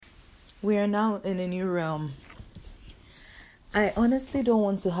We are now in a new realm. I honestly don't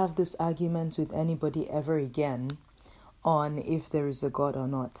want to have this argument with anybody ever again on if there is a God or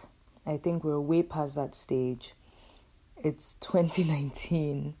not. I think we're way past that stage. It's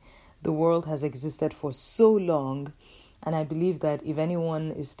 2019. The world has existed for so long, and I believe that if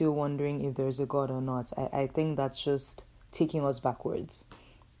anyone is still wondering if there is a God or not, I think that's just taking us backwards.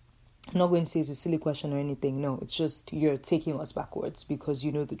 I'm not going to say it's a silly question or anything. No, it's just you're taking us backwards because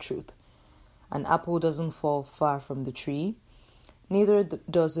you know the truth. An apple doesn't fall far from the tree. Neither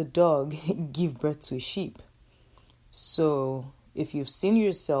does a dog give birth to a sheep. So if you've seen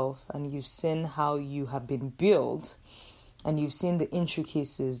yourself and you've seen how you have been built and you've seen the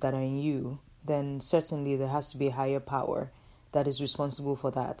intricacies that are in you, then certainly there has to be a higher power that is responsible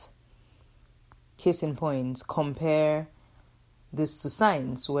for that. Case in point, compare this to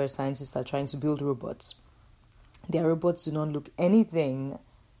science, where scientists are trying to build robots. Their robots do not look anything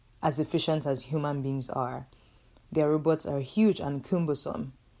as efficient as human beings are. Their robots are huge and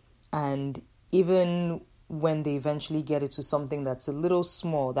cumbersome. And even when they eventually get it to something that's a little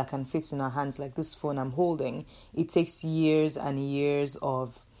small that can fit in our hands, like this phone I'm holding, it takes years and years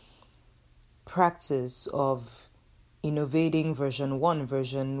of practice, of innovating version 1,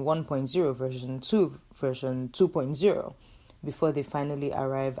 version 1.0, version 2, version 2.0, before they finally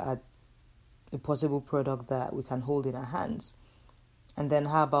arrive at a possible product that we can hold in our hands. And then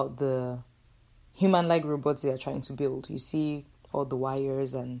how about the human-like robots they are trying to build? You see all the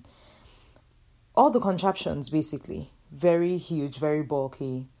wires and all the contraptions, basically. Very huge, very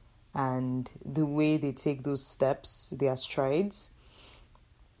bulky. And the way they take those steps, their strides,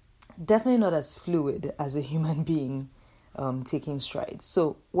 definitely not as fluid as a human being taking strides.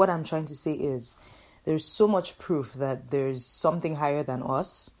 So what I'm trying to say is there's so much proof that there's something higher than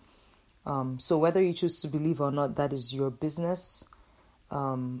us. So whether you choose to believe or not, that is your business.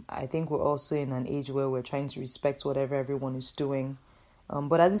 I think we're also in an age where we're trying to respect whatever everyone is doing.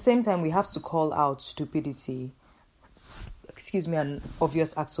 But at the same time, we have to call out stupidity, and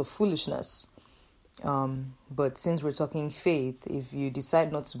obvious acts of foolishness. But since we're talking faith, if you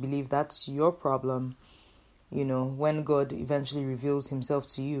decide not to believe, that's your problem. You know, when God eventually reveals himself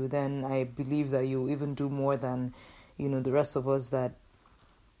to you, then I believe that you'll even do more than, the rest of us that,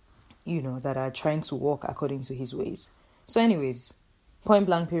 that are trying to walk according to his ways. So anyways, point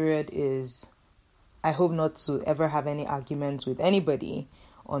blank period is, I hope not to ever have any arguments with anybody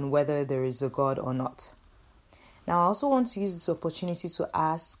on whether there is a God or not. Now, I also want to use this opportunity to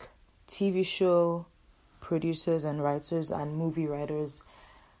ask TV show producers and writers and movie writers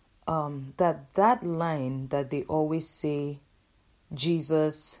that line that they always say,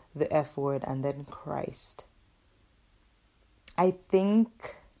 Jesus, the F word, and then Christ. I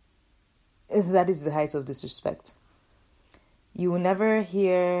think that is the height of disrespect. You will never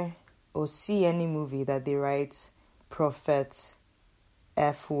hear or see any movie that they write Prophet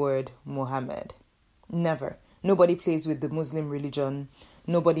F word Muhammad. Never. Nobody plays with the Muslim religion.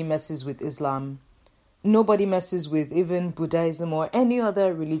 Nobody messes with Islam. Nobody messes with even Buddhism or any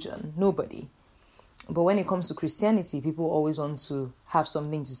other religion. Nobody. But when it comes to Christianity, people always want to have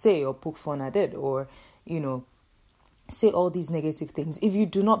something to say or poke fun at it or, say all these negative things. If you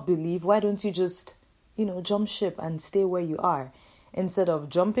do not believe, why don't you just, jump ship and stay where you are? Instead of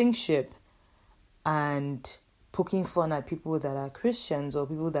jumping ship and poking fun at people that are Christians or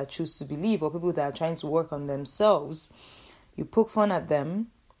people that choose to believe or people that are trying to work on themselves, you poke fun at them,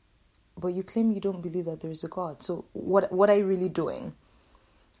 but you claim you don't believe that there is a God. So what are you really doing?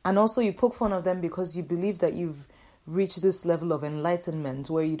 And also you poke fun of them because you believe that you've reached this level of enlightenment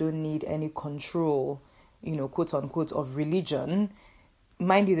where you don't need any control, quote unquote, of religion.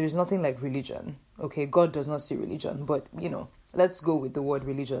 Mind you, there's nothing like religion. Okay, God does not see religion, but, let's go with the word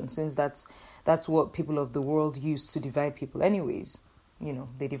religion since that's what people of the world use to divide people anyways.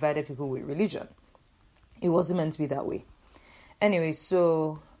 They divided people with religion. It wasn't meant to be that way. Anyway,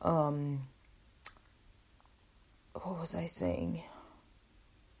 so, what was I saying?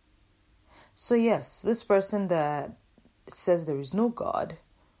 So yes, this person that says there is no God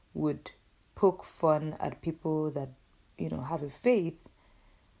would poke fun at people that, have a faith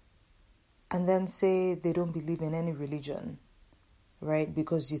and then say they don't believe in any religion, right?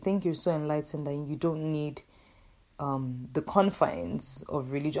 Because you think you're so enlightened and you don't need the confines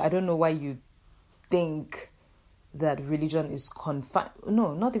of religion. I don't know why you think that religion is confined.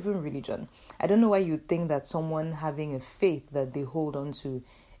 No, not even religion. I don't know why you think that someone having a faith that they hold on to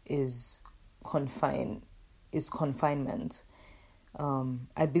is confinement.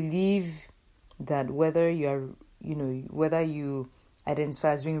 I believe that whether you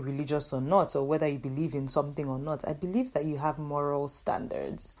identify as being religious or not, or whether you believe in something or not, I believe that you have moral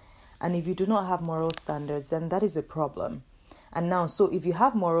standards. And if you do not have moral standards, then that is a problem. And now, so if you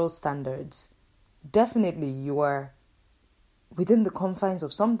have moral standards, definitely you are within the confines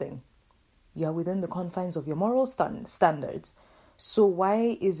of something. You are within the confines of your moral standards. So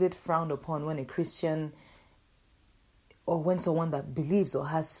why is it frowned upon when a Christian or when someone that believes or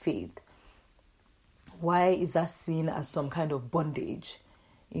has faith, why is that seen as some kind of bondage,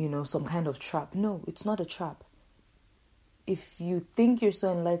 some kind of trap? No, it's not a trap. If you think you're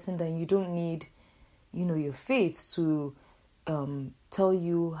so enlightened and you don't need, your faith to tell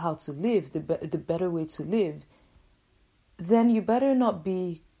you how to live, the better way to live, then you better not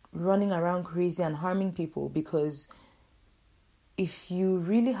be running around crazy and harming people, because if you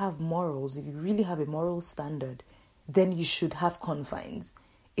really have morals, if you really have a moral standard, then you should have confines.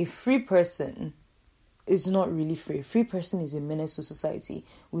 A free person is not really free. A free person is a menace to society.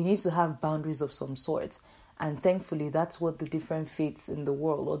 We need to have boundaries of some sort. And thankfully, that's what the different faiths in the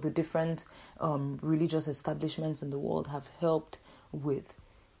world, or the different religious establishments in the world have helped with.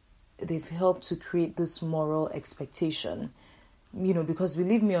 They've helped to create this moral expectation. Because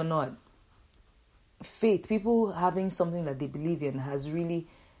believe me or not, faith, people having something that they believe in, has really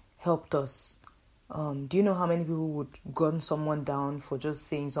helped us. Do you know how many people would gun someone down for just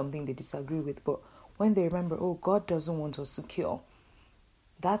saying something they disagree with? But when they remember, God doesn't want us to kill,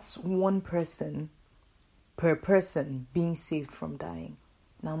 that's one person per person being saved from dying.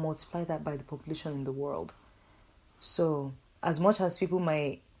 Now multiply that by the population in the world. So as much as people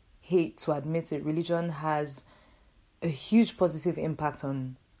might hate to admit it, religion has a huge positive impact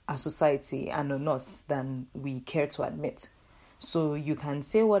on our society and on us than we care to admit. So you can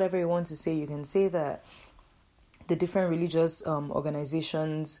say whatever you want to say. You can say that the different religious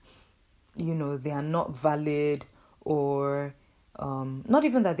organizations, they are not valid, or not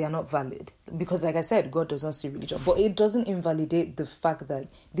even that they are not valid, because like I said, God does not see religion, but it doesn't invalidate the fact that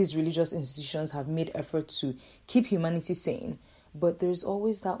these religious institutions have made effort to keep humanity sane. But there's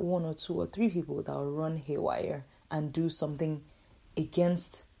always that one or two or three people that will run haywire and do something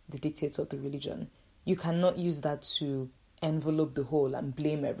against the dictates of the religion. You cannot use that to envelope the whole and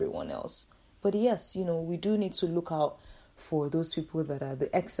blame everyone else. But yes, we do need to look out for those people that are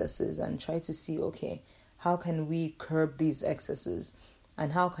the excesses and try to see, okay, how can we curb these excesses?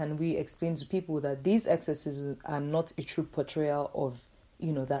 And how can we explain to people that these excesses are not a true portrayal of,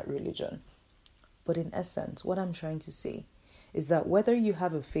 that religion? But in essence, what I'm trying to say is that whether you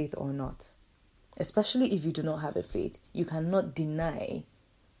have a faith or not, especially if you do not have a faith, you cannot deny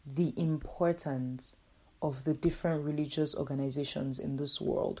the importance of the different religious organizations in this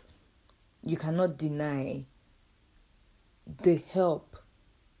world. You cannot deny the help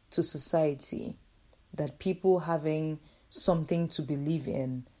to society that people having something to believe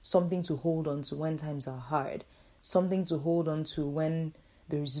in, something to hold on to when times are hard, something to hold on to when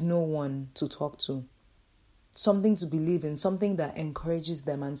there is no one to talk to, something to believe in, something that encourages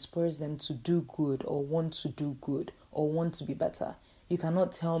them and spurs them to do good or want to do good or want to be better. You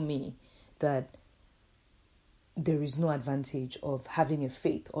cannot tell me that there is no advantage of having a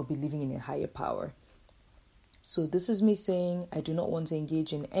faith or believing in a higher power. So this is me saying I do not want to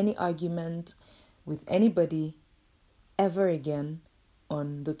engage in any argument with anybody ever again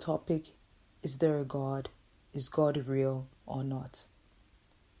on the topic, is there a God? Is God real or not?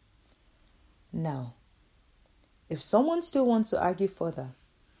 Now, if someone still wants to argue further,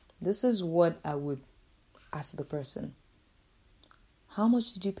 this is what I would ask the person. How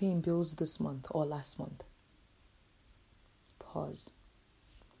much did you pay in bills this month or last month? Pause.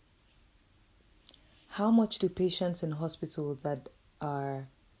 How much do patients in hospital that are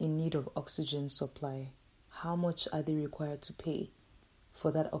in need of oxygen supply, how much are they required to pay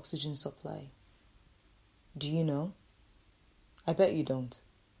for that oxygen supply? Do you know? I bet you don't.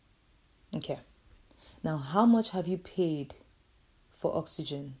 Okay. Now, how much have you paid for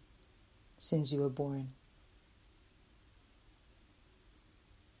oxygen since you were born?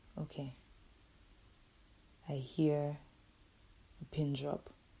 Okay. I hear a pin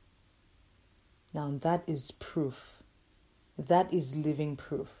drop. Now that is proof. That is living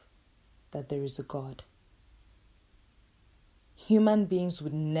proof that there is a God. Human beings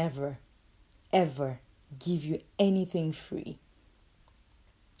would never, ever give you anything free.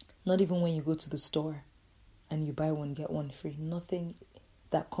 Not even when you go to the store and you buy one, get one free. Nothing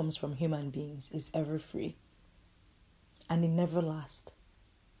that comes from human beings is ever free. And it never lasts.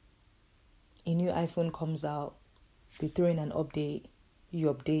 A new iPhone comes out, they throw in an update,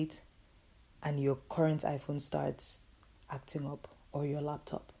 you update, and your current iPhone starts acting up, or your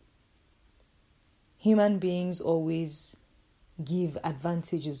laptop. Human beings always give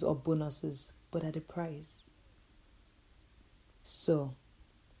advantages or bonuses, but at a price. So,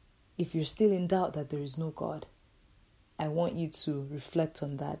 if you're still in doubt that there is no God, I want you to reflect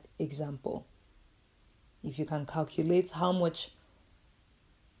on that example. If you can calculate how much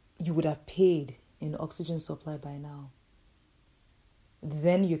you would have paid in oxygen supply by now,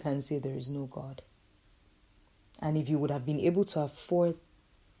 then you can say there is no God. And if you would have been able to afford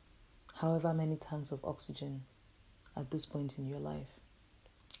however many tanks of oxygen at this point in your life,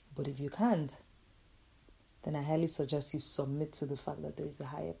 but if you can't, then I highly suggest you submit to the fact that there is a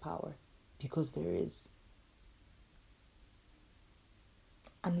higher power, because there is.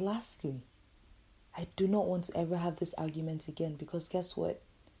 And lastly, I do not want to ever have this argument again, because guess what?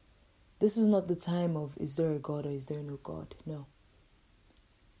 This is not the time of is there a God or is there no God? No.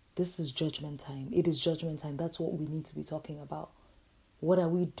 This is judgment time. It is judgment time. That's what we need to be talking about. What are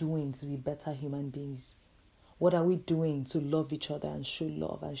we doing to be better human beings? What are we doing to love each other and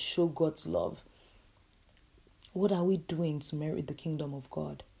show God's love? What are we doing to merit the kingdom of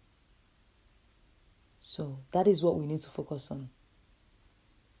God? So that is what we need to focus on.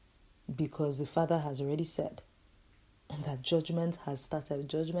 Because the Father has already said that judgment has started.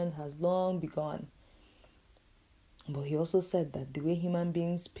 Judgment has long begun. But he also said that the way human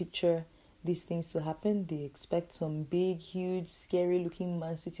beings picture these things to happen, they expect some big, huge, scary-looking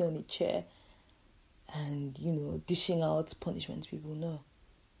man sitting on a chair and, dishing out punishment. People know.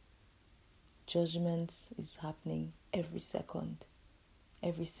 Judgment is happening every second.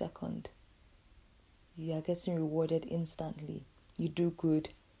 Every second. You are getting rewarded instantly. You do good,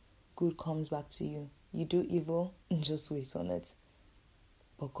 good comes back to you. You do evil, just wait on it.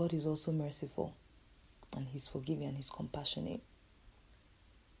 But God is also merciful, and He's forgiving and He's compassionate.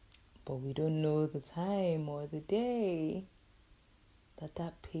 But we don't know the time or the day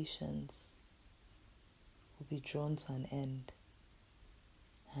that patience will be drawn to an end.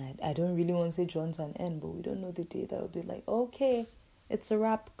 I don't really want to say drawn to an end, but we don't know the day that will be like, okay, it's a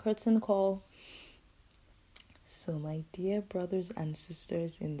wrap, curtain call. So my dear brothers and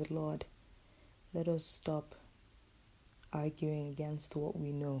sisters in the Lord, let us stop arguing against what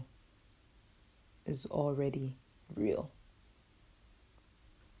we know is already real.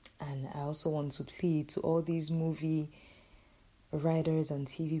 And I also want to plead to all these movie writers and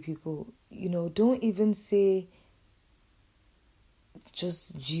TV people, don't even say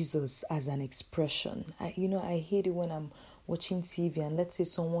just Jesus as an expression. I hate it when I'm watching TV and let's say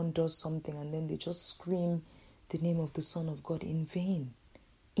someone does something and then they just scream the name of the Son of God in vain.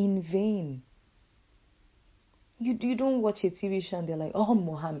 In vain. You don't watch a TV show and they're like, oh,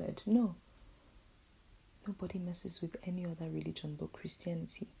 Muhammad. No. Nobody messes with any other religion but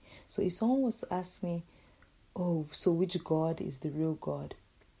Christianity. So if someone was to ask me, oh, so which God is the real God?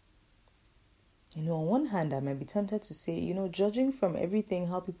 On one hand, I might be tempted to say, judging from everything,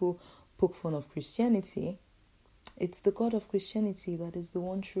 how people poke fun of Christianity, it's the God of Christianity that is the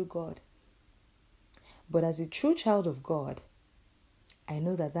one true God. But as a true child of God, I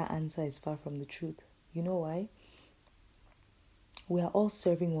know that answer is far from the truth. You know why? We are all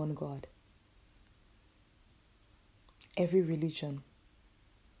serving one God. Every religion,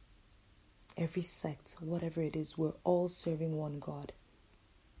 every sect, whatever it is, we're all serving one God.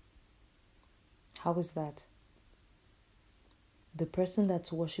 How is that? The person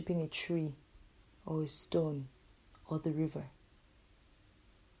that's worshipping a tree or a stone or the river,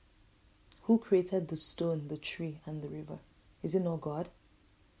 who created the stone, the tree, and the river? Is it not God?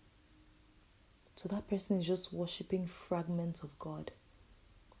 So that person is just worshipping fragments of God.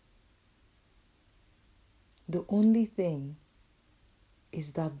 The only thing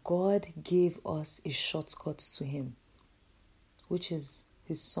is that God gave us a shortcut to Him, which is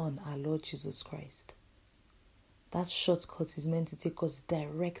His Son, our Lord Jesus Christ. That shortcut is meant to take us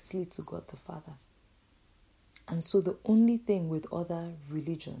directly to God the Father. And so the only thing with other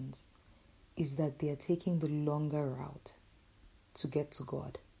religions is that they are taking the longer route to get to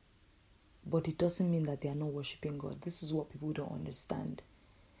God. But it doesn't mean that they are not worshipping God. This is what people don't understand.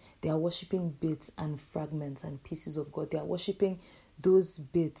 They are worshipping bits and fragments and pieces of God. They are worshipping those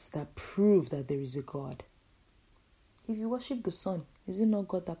bits that prove that there is a God. If you worship the sun, is it not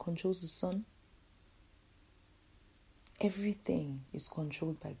God that controls the sun? Everything is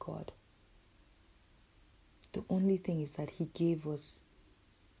controlled by God. The only thing is that He gave us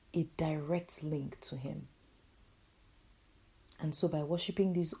a direct link to Him. And so by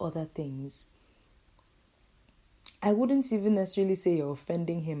worshipping these other things, I wouldn't even necessarily say you're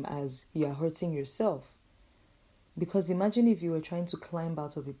offending Him as you are hurting yourself. Because imagine if you were trying to climb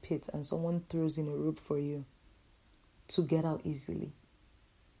out of a pit and someone throws in a rope for you to get out easily.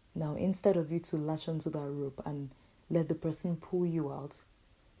 Now, instead of you to latch onto that rope and let the person pull you out,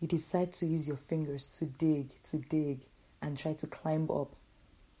 you decide to use your fingers to dig and try to climb up.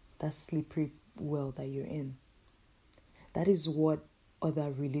 that slippery well that you're in. That is what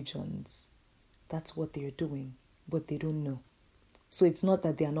other religions, that's what they're doing, but they don't know. So it's not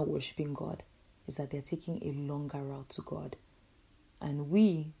that they are not worshiping God, it's that they're taking a longer route to God. And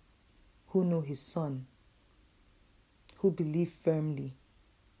we, who know His Son, who believe firmly,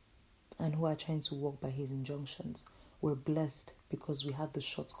 and who are trying to walk by His injunctions, we're blessed because we have the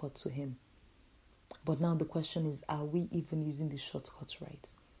shortcut to Him. But now the question is, are we even using the shortcut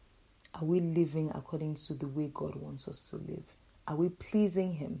right? Are we living according to the way God wants us to live? Are we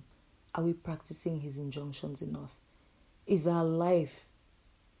pleasing Him? Are we practicing His injunctions enough? Is our life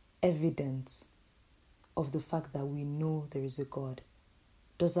evidence of the fact that we know there is a God?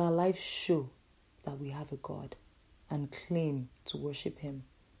 Does our life show that we have a God and claim to worship Him?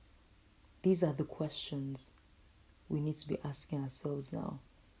 These are the questions we need to be asking ourselves now.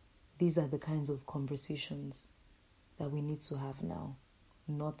 These are the kinds of conversations that we need to have now.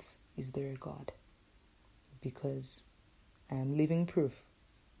 Not, is there a God? Because I am living proof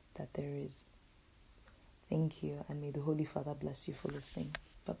that there is. Thank you, and may the Holy Father bless you for listening.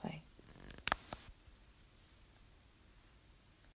 Bye-bye.